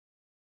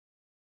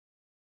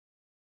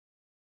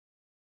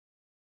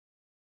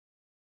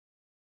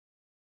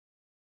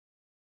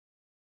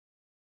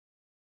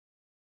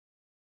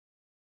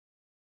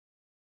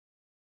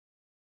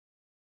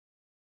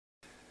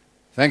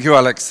Thank you,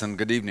 Alex, and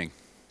good evening.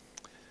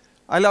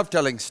 I love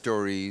telling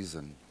stories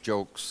and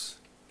jokes,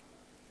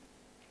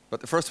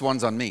 but the first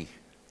one's on me.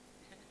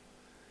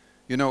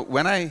 You know,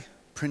 when I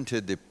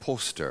printed the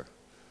poster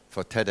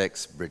for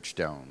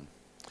TEDxBridgetown,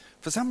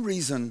 for some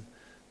reason,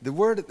 the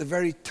word at the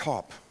very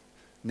top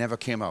never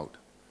came out,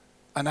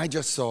 and I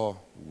just saw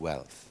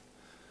wealth.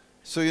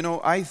 So, you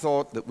know, I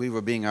thought that we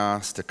were being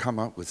asked to come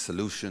up with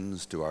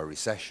solutions to our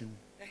recession.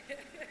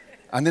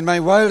 And in my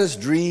wildest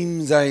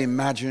dreams, I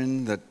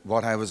imagined that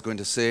what I was going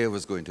to say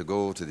was going to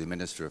go to the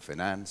Minister of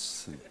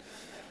Finance, and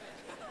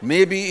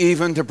maybe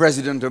even to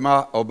President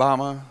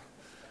Obama,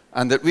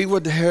 and that we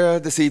would here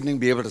this evening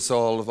be able to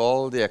solve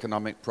all the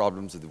economic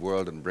problems of the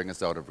world and bring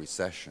us out of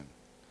recession.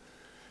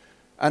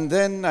 And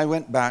then I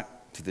went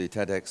back to the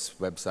TEDx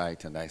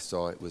website and I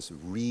saw it was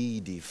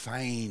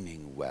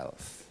redefining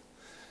wealth.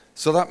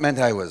 So that meant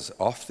I was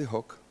off the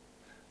hook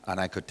and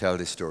I could tell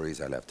the stories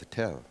I love to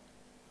tell.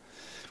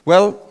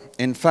 Well,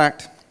 in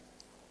fact,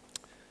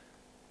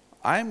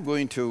 I'm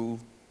going to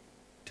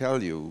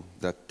tell you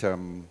that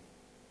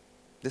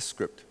this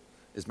script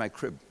is my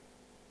crib.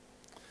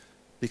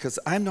 Because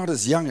I'm not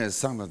as young as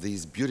some of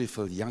these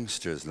beautiful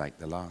youngsters like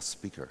the last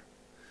speaker.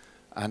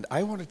 And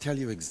I want to tell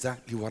you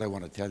exactly what I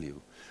want to tell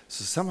you.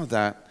 So some of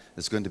that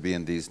is going to be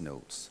in these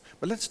notes.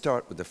 But let's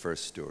start with the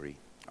first story.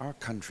 Our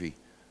country,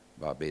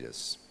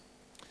 Barbados.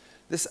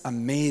 This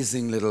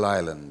amazing little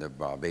island of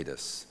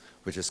Barbados,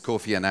 which as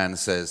Kofi Annan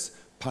says,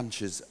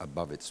 punches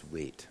above its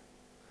weight,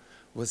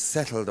 was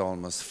settled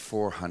almost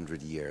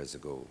 400 years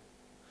ago.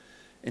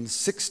 In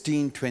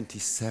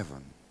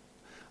 1627,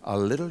 a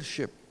little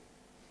ship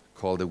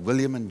called the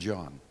William and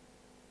John,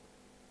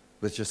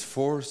 with just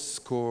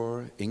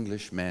 80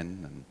 English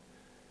men and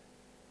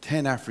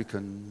 10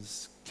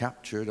 Africans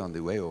captured on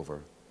the way over,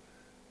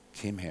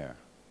 came here.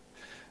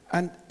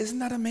 And isn't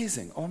that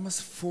amazing?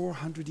 Almost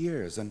 400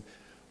 years. And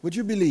would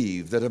you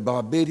believe that a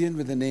Barbadian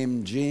with the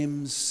name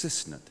James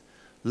Sisnett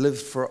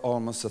lived for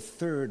almost a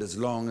third as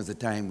long as the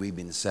time we've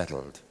been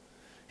settled?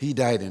 He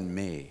died in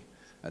May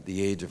at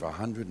the age of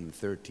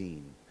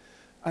 113.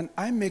 And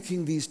I'm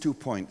making these 2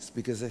 points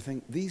because I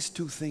think these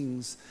 2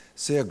 things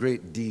say a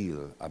great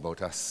deal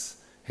about us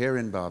here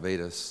in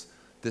Barbados,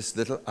 this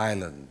little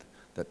island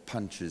that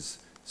punches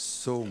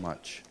so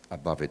much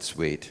above its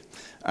weight.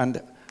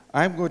 And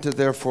I'm going to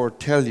therefore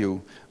tell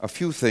you a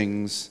few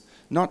things,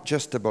 not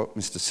just about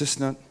Mr.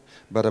 Sisnett,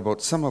 but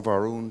about some of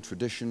our own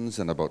traditions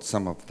and about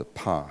some of the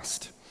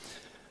past.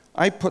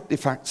 I put the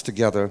facts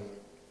together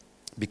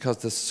because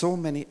there's so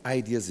many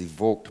ideas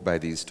evoked by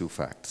these 2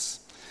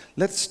 facts.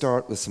 Let's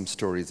start with some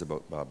stories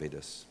about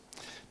Barbados.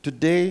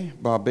 Today,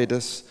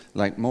 Barbados,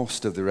 like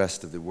most of the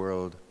rest of the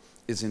world,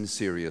 is in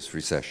serious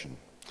recession.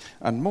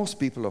 And most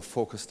people are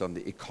focused on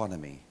the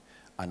economy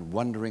and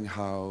wondering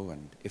how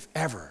and if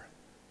ever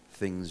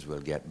things will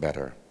get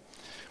better.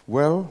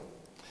 Well,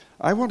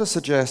 I want to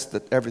suggest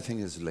that everything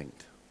is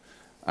linked.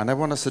 And I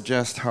want to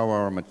suggest how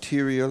our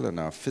material and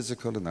our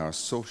physical and our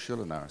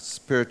social and our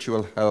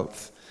spiritual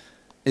health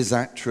is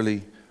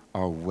actually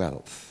our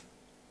wealth.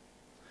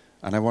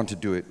 And I want to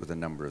do it with a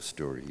number of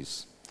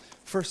stories.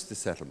 First, the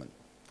settlement.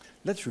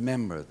 Let's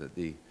remember that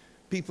the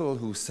people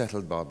who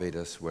settled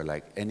Barbados were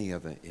like any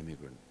other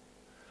immigrant,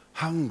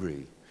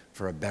 hungry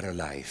for a better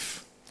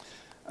life.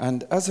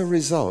 And as a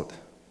result,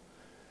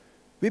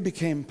 we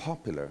became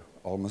popular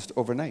almost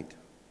overnight.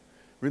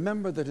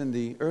 Remember that in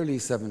the early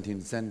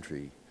 17th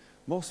century,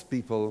 most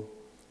people,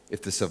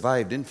 if they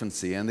survived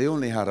infancy, and they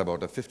only had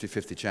about a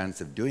 50-50 chance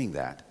of doing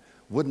that,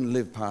 wouldn't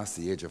live past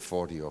the age of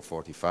 40 or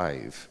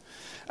 45.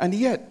 And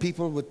yet,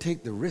 people would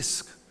take the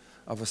risk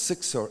of a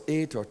 6 or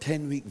 8 or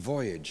 10-week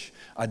voyage,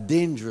 a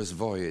dangerous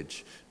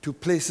voyage, to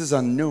places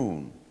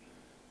unknown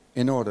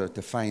in order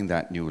to find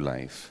that new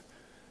life.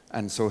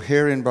 And so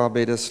here in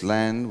Barbados,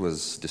 land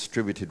was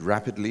distributed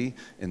rapidly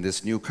in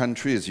this new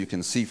country, as you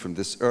can see from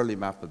this early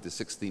map of the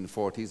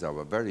 1640s,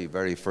 our very,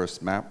 very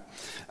first map.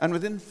 And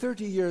within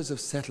 30 years of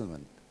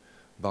settlement,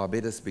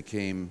 Barbados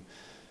became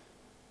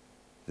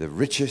the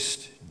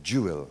richest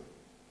jewel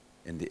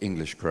in the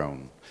English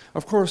crown.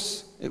 Of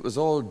course, it was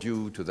all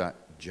due to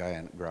that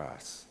giant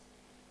grass,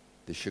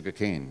 the sugar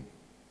cane,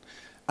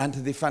 and to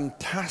the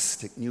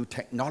fantastic new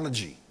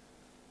technology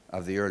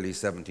of the early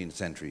 17th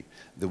century,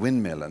 the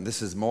windmill. And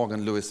this is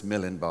Morgan Lewis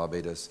Mill in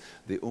Barbados,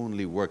 the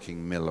only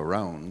working mill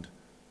around,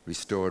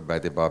 restored by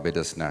the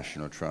Barbados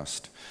National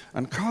Trust.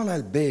 And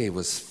Carlisle Bay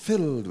was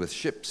filled with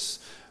ships,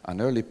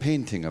 an early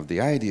painting of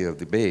the idea of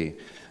the bay.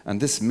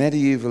 And this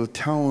medieval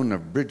town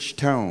of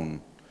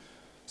Bridgetown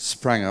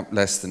sprang up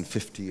less than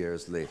 50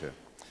 years later.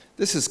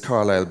 This is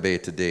Carlisle Bay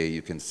today.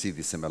 You can see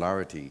the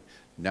similarity.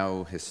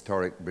 Now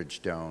Historic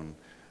Bridgetown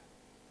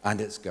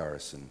and its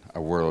Garrison, a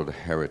World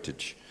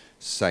Heritage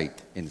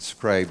Site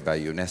inscribed by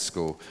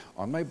UNESCO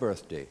on my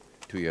birthday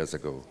 2 years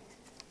ago.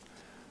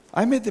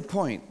 I made the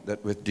point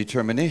that with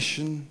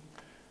determination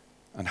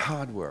and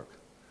hard work,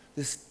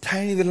 this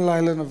tiny little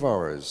island of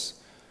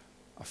ours,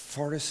 a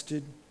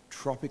forested,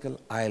 tropical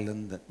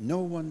island that no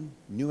one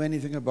knew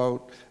anything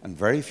about and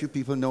very few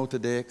people know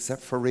today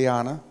except for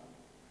Rihanna,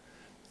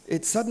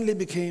 it suddenly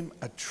became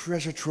a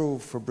treasure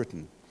trove for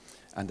Britain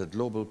and a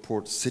global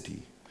port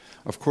city.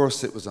 Of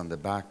course, it was on the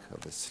back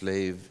of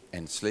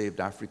enslaved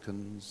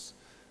Africans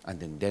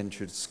and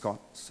indentured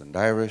Scots and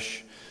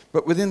Irish.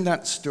 But within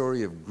that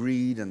story of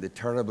greed and the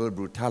terrible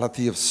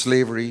brutality of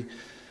slavery,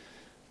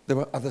 there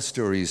were other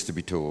stories to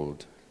be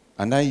told.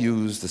 And I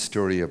use the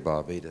story of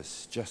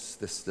Barbados, just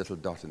this little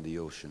dot in the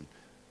ocean,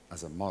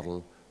 as a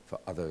model for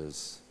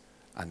others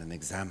and an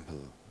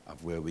example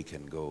of where we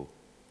can go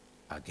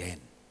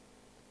again.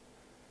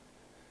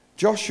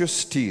 Joshua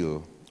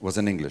Steele was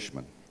an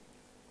Englishman.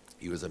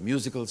 He was a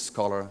musical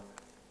scholar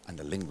and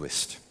a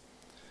linguist,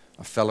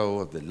 a fellow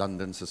of the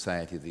London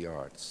Society of the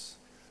Arts.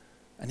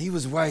 And he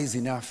was wise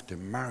enough to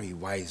marry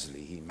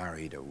wisely. He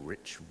married a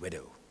rich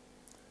widow.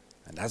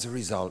 And as a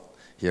result,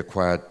 he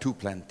acquired 2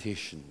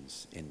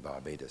 plantations in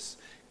Barbados,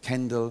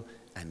 Kendal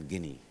and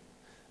Guinea.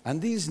 And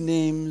these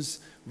names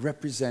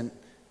represent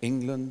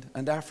England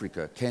and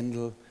Africa,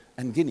 Kendal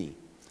and Guinea.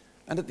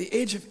 And at the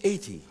age of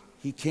 80,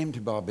 he came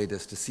to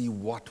Barbados to see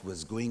what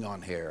was going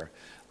on here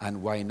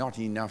and why not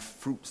enough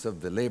fruits of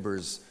the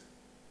labors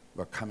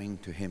were coming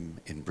to him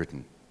in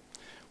Britain.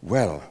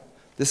 Well,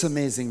 this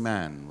amazing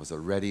man was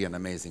already an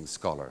amazing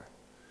scholar,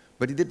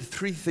 but he did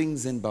 3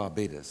 things in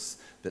Barbados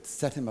that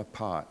set him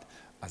apart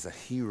as a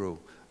hero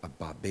of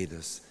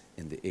Barbados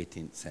in the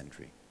 18th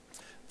century.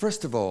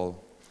 First of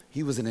all,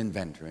 he was an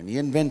inventor, and he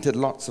invented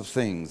lots of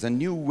things: a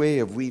new way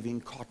of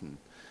weaving cotton,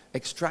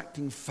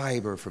 extracting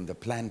fiber from the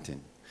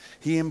plantain.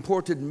 He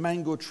imported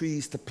mango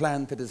trees to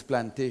plant at his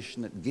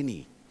plantation at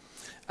Guinea,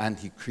 and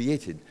he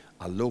created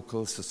a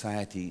local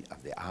society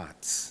of the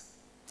arts.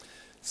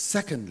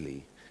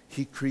 Secondly,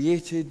 he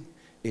created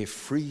a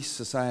free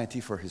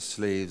society for his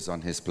slaves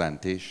on his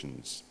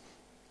plantations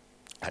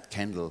at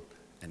Kendal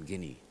and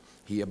Guinea.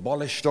 He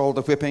abolished all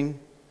the whipping,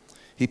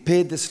 he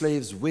paid the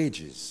slaves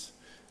wages,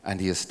 and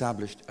he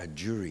established a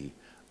jury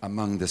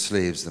among the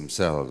slaves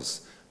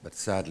themselves. But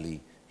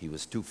sadly, he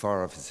was too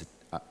far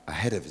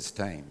ahead of his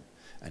time,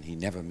 and he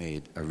never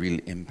made a real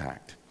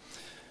impact.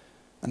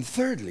 And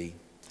thirdly,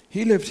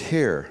 he lived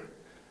here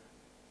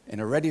in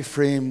a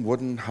ready-frame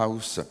wooden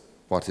house at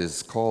what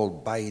is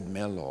called Bide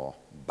Mill or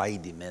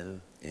Bide Mill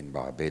in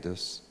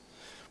Barbados,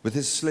 with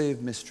his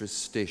slave mistress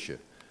Stacia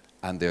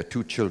and their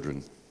 2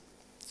 children.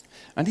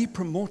 And he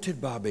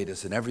promoted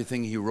Barbados in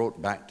everything he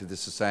wrote back to the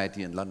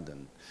society in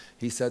London.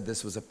 He said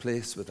this was a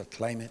place with a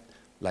climate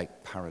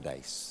like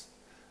paradise,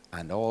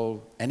 and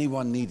all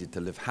anyone needed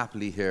to live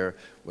happily here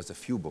was a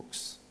few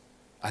books,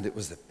 and it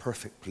was the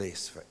perfect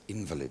place for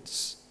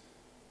invalids.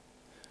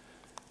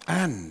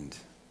 And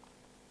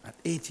at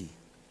 80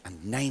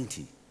 and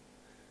 90,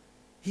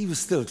 he was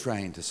still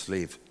trying to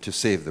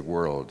save the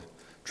world,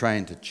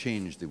 trying to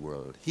change the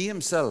world. He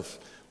himself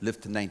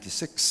lived to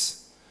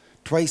 96,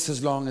 twice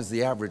as long as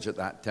the average at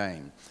that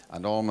time,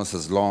 and almost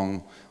as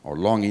long, or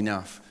long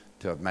enough,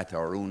 to have met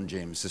our own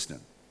James Sisson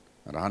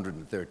at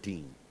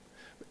 113.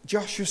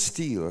 Joshua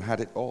Steele had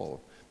it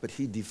all, but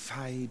he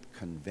defied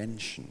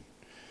convention,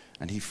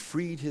 and he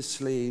freed his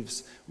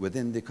slaves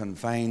within the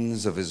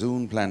confines of his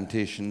own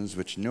plantations,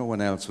 which no one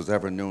else was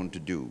ever known to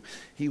do.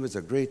 He was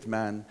a great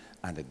man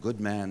and a good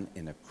man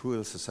in a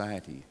cruel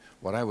society,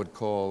 what I would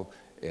call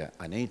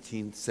an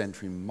 18th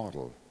century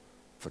model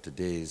for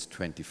today's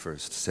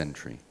 21st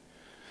century.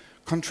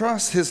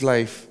 Contrast his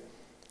life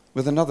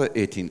with another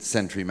 18th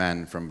century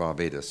man from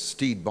Barbados,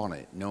 Stede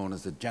Bonnet, known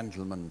as the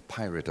gentleman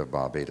pirate of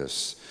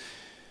Barbados.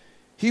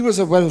 He was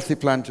a wealthy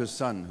planter's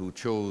son who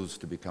chose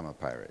to become a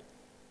pirate.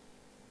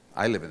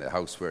 I live in the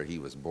house where he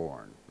was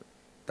born, but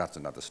that's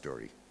another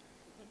story.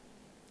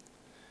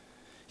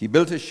 He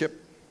built a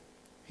ship,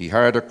 he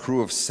hired a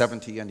crew of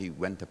 70, and he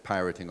went a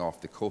pirating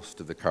off the coast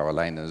of the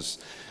Carolinas.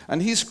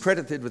 And he's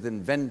credited with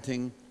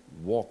inventing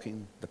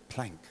walking the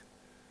plank.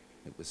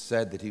 It was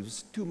said that he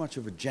was too much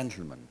of a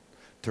gentleman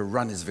to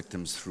run his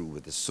victims through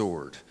with a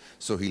sword,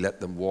 so he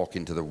let them walk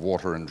into the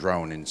water and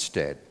drown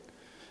instead.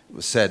 It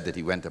was said that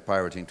he went a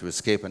pirating to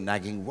escape a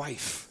nagging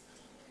wife.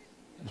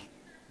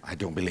 I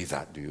don't believe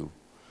that, do you?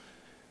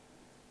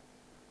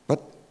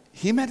 But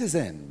he met his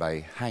end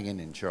by hanging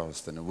in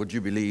Charleston, and would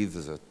you believe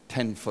there's a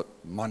 10-foot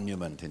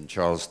monument in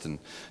Charleston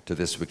to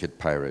this wicked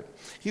pirate.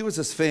 He was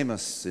as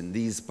famous in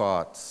these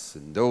parts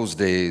in those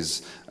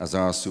days as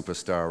our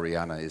superstar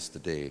Rihanna is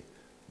today,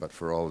 but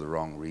for all the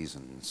wrong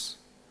reasons.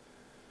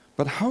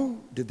 But how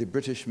did the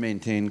British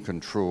maintain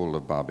control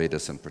of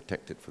Barbados and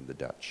protect it from the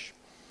Dutch?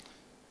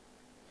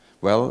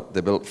 Well,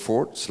 they built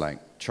forts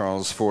like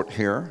Charles Fort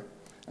here,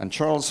 and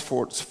Charles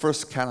Fort's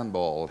first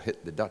cannonball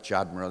hit the Dutch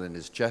admiral in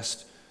his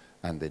chest,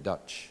 and the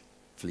Dutch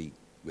fleet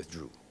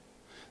withdrew.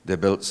 They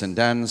built St.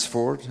 Anne's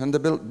Fort, and they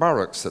built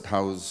barracks that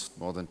housed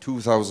more than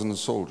 2,000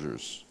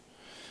 soldiers.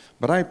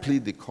 But I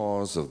plead the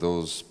cause of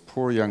those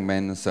poor young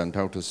men sent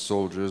out as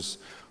soldiers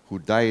who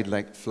died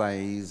like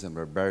flies and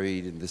were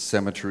buried in the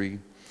cemetery,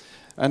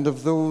 and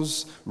of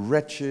those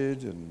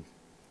wretched and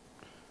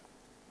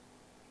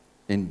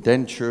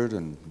indentured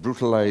and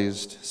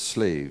brutalized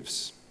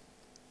slaves.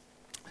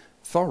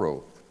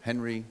 Thoreau,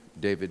 Henry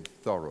David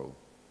Thoreau,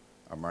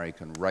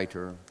 American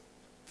writer,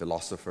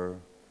 philosopher,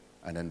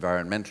 an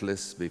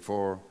environmentalist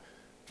before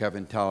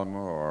Kevin Talmer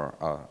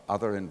or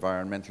other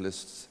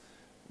environmentalists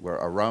were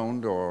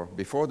around, or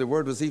before the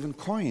word was even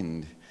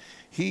coined.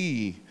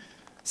 He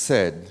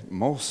said,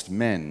 most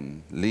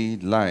men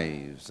lead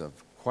lives of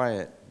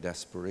quiet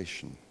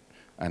desperation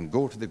and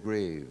go to the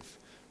grave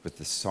with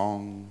the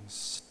song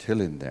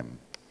still in them.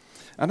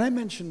 And I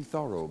mentioned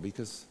Thoreau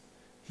because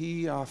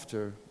he,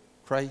 after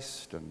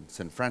Christ and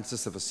St.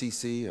 Francis of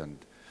Assisi and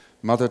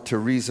Mother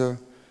Teresa,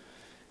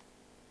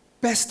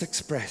 best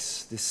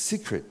expressed the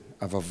secret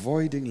of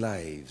avoiding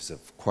lives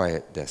of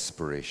quiet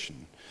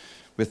desperation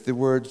with the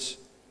words,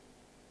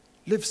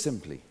 live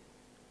simply,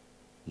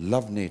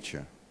 love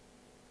nature,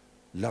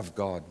 love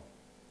God,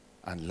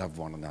 and love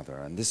one another.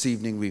 And this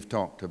evening we've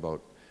talked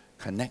about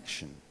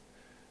connection.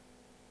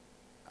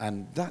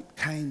 And that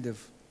kind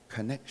of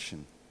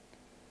connection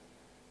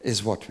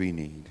is what we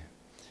need.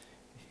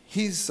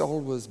 He's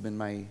always been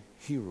my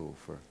hero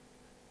for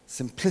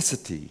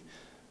simplicity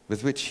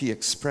with which he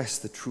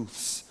expressed the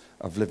truths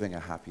of living a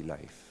happy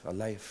life, a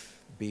life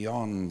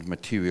beyond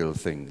material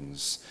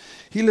things.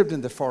 He lived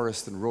in the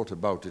forest and wrote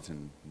about it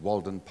in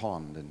Walden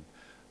Pond. And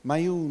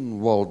my own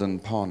Walden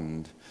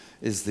Pond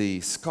is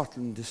the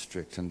Scotland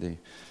district and the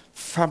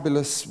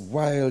fabulous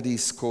wild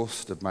east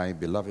coast of my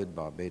beloved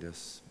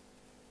Barbados,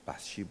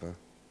 Bathsheba.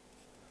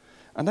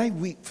 And I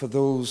weep for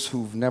those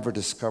who've never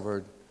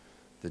discovered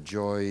the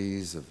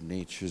joys of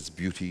nature's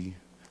beauty.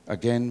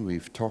 Again,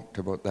 we've talked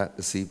about that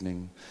this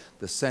evening.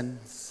 The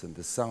scents and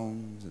the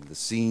sounds and the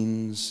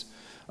scenes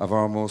of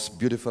our most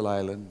beautiful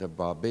island of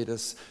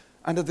Barbados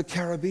and of the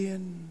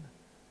Caribbean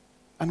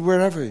and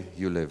wherever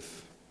you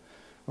live.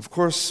 Of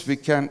course, we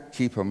can't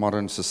keep a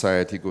modern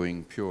society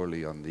going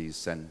purely on these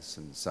scents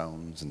and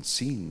sounds and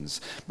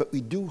scenes, but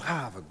we do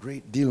have a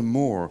great deal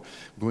more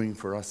going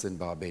for us in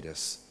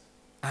Barbados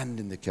and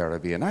in the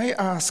Caribbean. I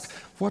ask,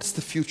 what's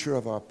the future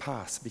of our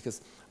past?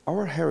 Because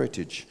our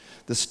heritage,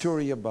 the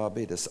story of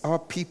Barbados, our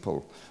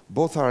people,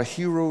 both our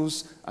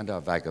heroes and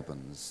our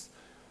vagabonds,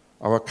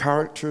 our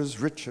characters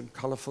rich and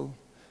colorful,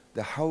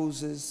 the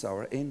houses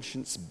our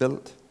ancients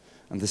built,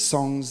 and the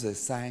songs they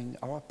sang,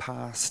 our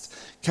past,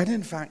 can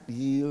in fact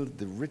yield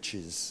the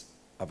riches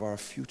of our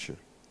future.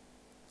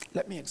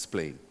 Let me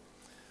explain.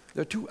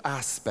 There are two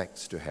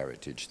aspects to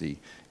heritage, the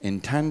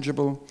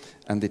intangible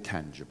and the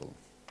tangible.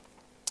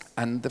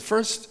 And the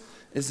first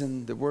is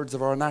in the words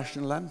of our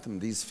national anthem,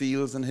 these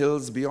fields and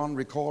hills beyond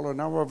recall are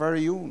now our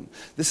very own.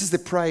 This is the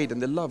pride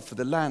and the love for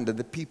the land and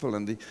the people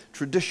and the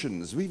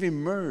traditions. We've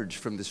emerged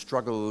from the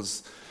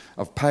struggles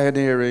of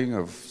pioneering,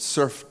 of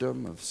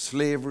serfdom, of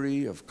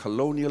slavery, of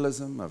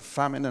colonialism, of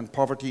famine and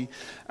poverty,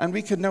 and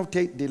we can now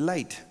take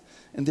delight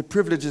in the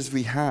privileges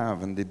we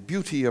have and the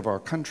beauty of our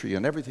country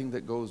and everything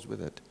that goes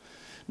with it.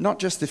 Not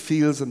just the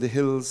fields and the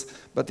hills,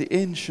 but the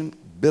ancient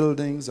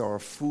buildings, our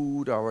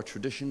food, our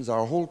traditions,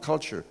 our whole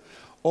culture,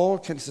 all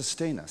can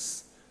sustain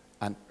us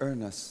and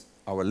earn us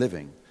our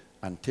living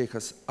and take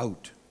us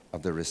out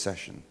of the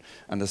recession.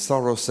 And as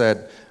Thoreau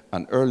said,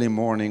 an early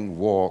morning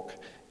walk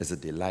is a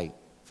delight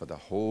for the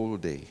whole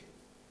day.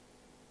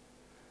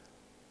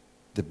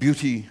 The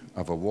beauty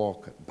of a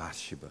walk at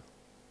Bathsheba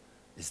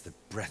is the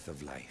breath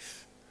of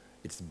life.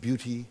 It's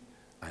beauty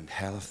and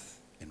health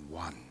in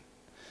one.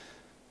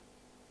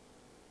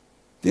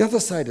 The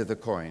other side of the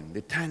coin,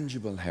 the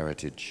tangible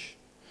heritage,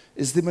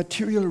 is the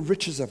material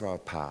riches of our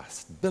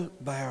past,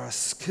 built by our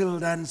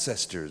skilled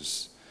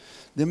ancestors.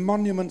 The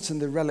monuments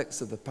and the relics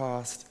of the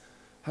past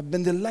have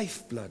been the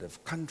lifeblood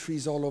of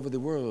countries all over the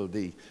world,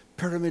 the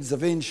pyramids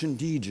of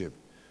ancient Egypt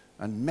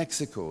and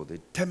Mexico, the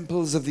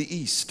temples of the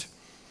East.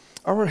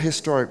 Our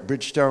historic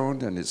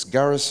Bridgetown and its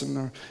garrison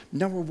are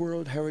now a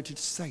World Heritage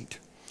Site,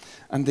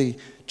 and the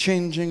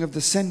changing of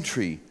the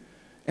century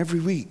every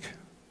week,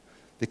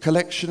 the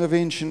collection of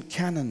ancient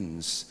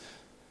canons,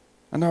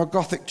 and our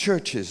Gothic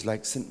churches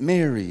like St.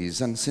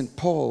 Mary's and St.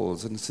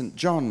 Paul's and St.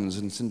 John's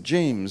and St.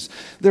 James,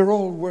 they're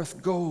all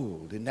worth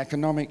gold. In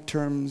economic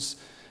terms,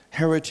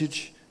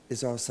 heritage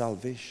is our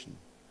salvation.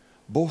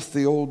 Both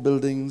the old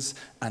buildings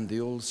and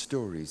the old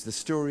stories. The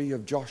story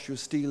of Joshua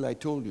Steele, I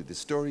told you, the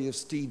story of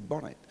Stede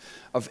Bonnet,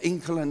 of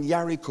Incle and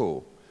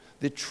Yarrico,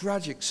 the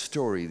tragic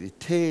story, the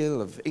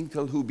tale of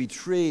Incle who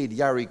betrayed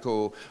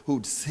Yarrico,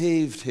 who'd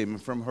saved him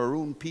from her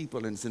own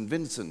people in St.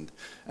 Vincent,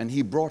 and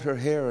he brought her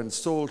here and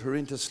sold her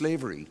into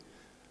slavery.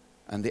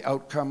 And the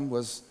outcome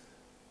was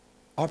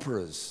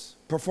operas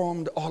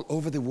performed all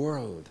over the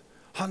world.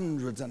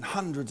 Hundreds and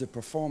hundreds of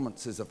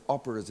performances of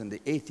operas in the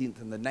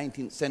 18th and the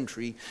 19th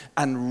century,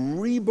 and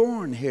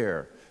reborn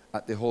here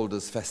at the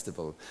Holders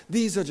Festival.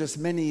 These are just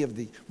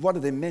one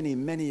of the many,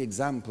 many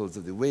examples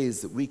of the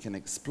ways that we can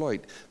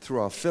exploit through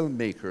our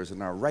filmmakers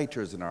and our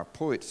writers and our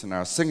poets and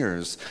our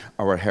singers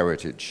our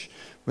heritage.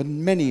 But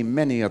many,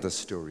 many other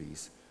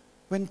stories.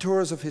 When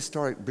tours of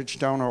historic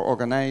Bridgetown are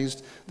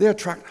organized, they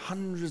attract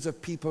hundreds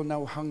of people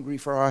now hungry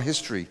for our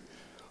history.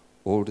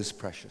 Old is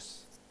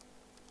precious,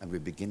 and we're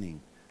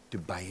beginning to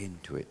buy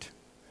into it.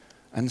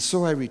 And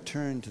so I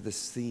return to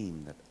this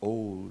theme that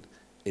old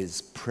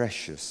is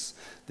precious.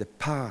 The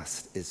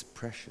past is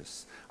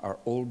precious. Our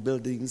old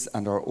buildings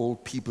and our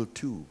old people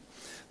too.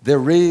 They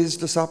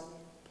raised us up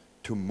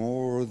to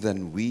more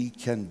than we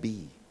can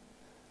be.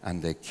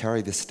 And they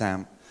carry the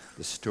stamp,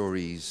 the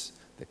stories,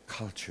 the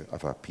culture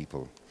of our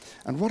people.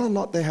 And what a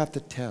lot they have to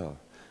tell.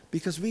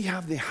 Because we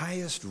have the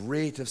highest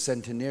rate of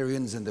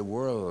centenarians in the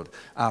world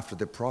after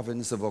the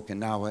province of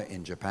Okinawa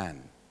in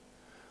Japan.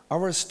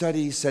 Our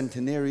study,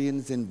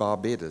 Centenarians in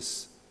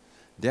Barbados,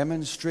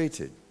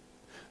 demonstrated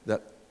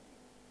that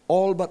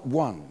all but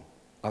one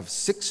of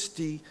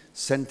 60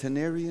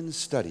 centenarians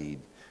studied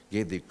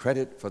gave the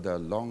credit for their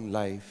long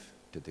life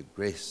to the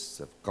grace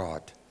of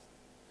God.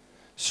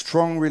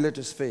 Strong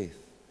religious faith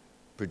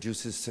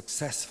produces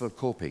successful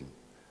coping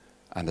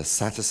and a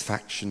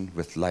satisfaction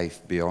with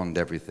life beyond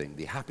everything,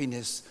 the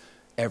happiness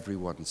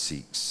everyone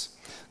seeks.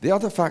 The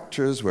other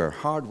factors were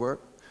hard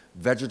work,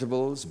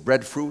 vegetables,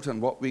 breadfruit,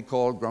 and what we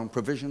call ground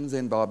provisions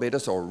in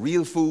Barbados, or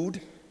real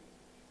food,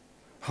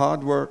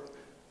 hard work,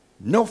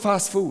 no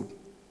fast food,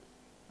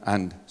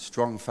 and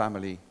strong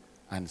family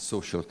and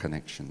social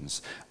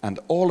connections. And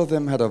all of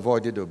them had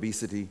avoided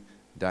obesity,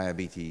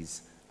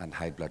 diabetes, and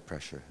high blood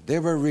pressure. They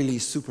were really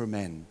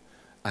supermen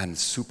and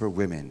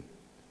superwomen.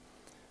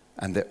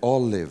 And they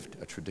all lived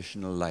a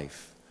traditional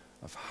life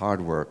of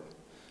hard work,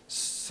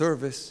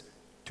 service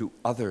to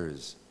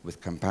others with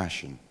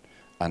compassion,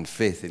 and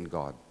faith in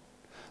God,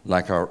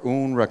 like our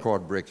own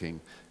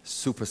record-breaking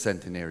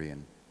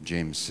supercentenarian,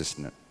 James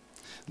Sisnett.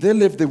 They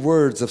lived the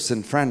words of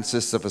St.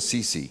 Francis of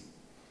Assisi: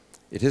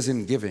 "It is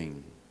in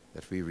giving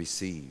that we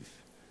receive,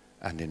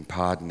 and in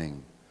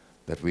pardoning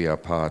that we are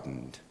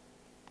pardoned."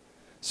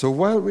 So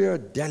while we are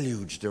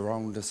deluged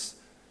around us,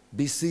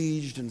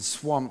 besieged and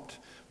swamped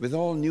with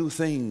all new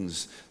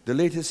things, the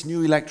latest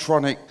new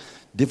electronic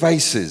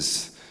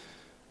devices,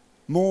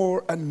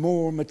 more and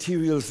more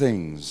material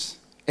things,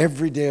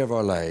 every day of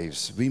our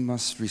lives, we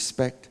must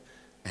respect,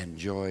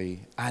 enjoy,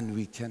 and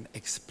we can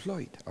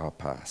exploit our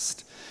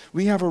past.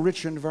 We have a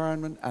rich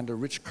environment and a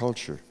rich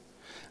culture,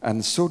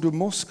 and so do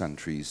most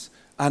countries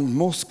and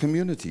most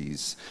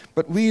communities.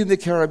 But we in the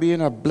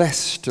Caribbean are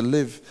blessed to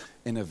live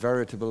in a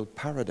veritable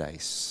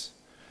paradise.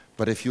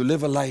 But if you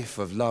live a life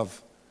of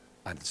love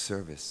and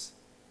service,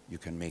 you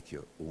can make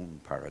your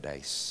own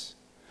paradise.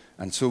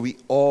 And so we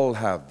all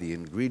have the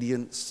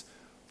ingredients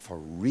for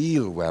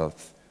real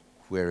wealth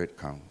where it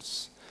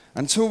counts.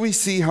 And so we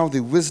see how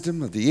the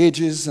wisdom of the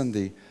ages and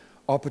the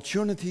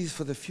opportunities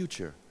for the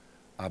future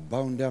are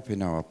bound up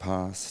in our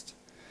past.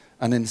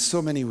 And in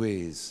so many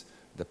ways,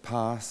 the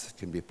past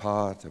can be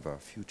part of our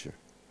future.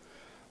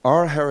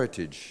 Our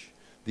heritage,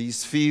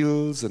 these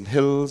fields and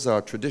hills,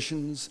 our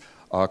traditions,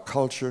 our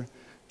culture,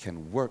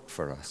 can work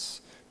for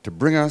us to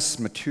bring us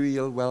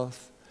material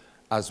wealth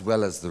as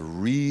well as the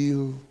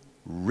real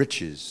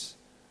riches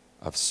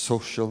of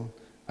social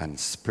and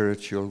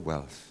spiritual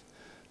wealth,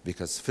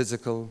 because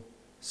physical,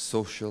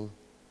 social,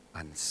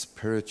 and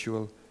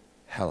spiritual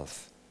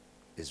health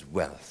is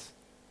wealth.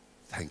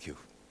 Thank you.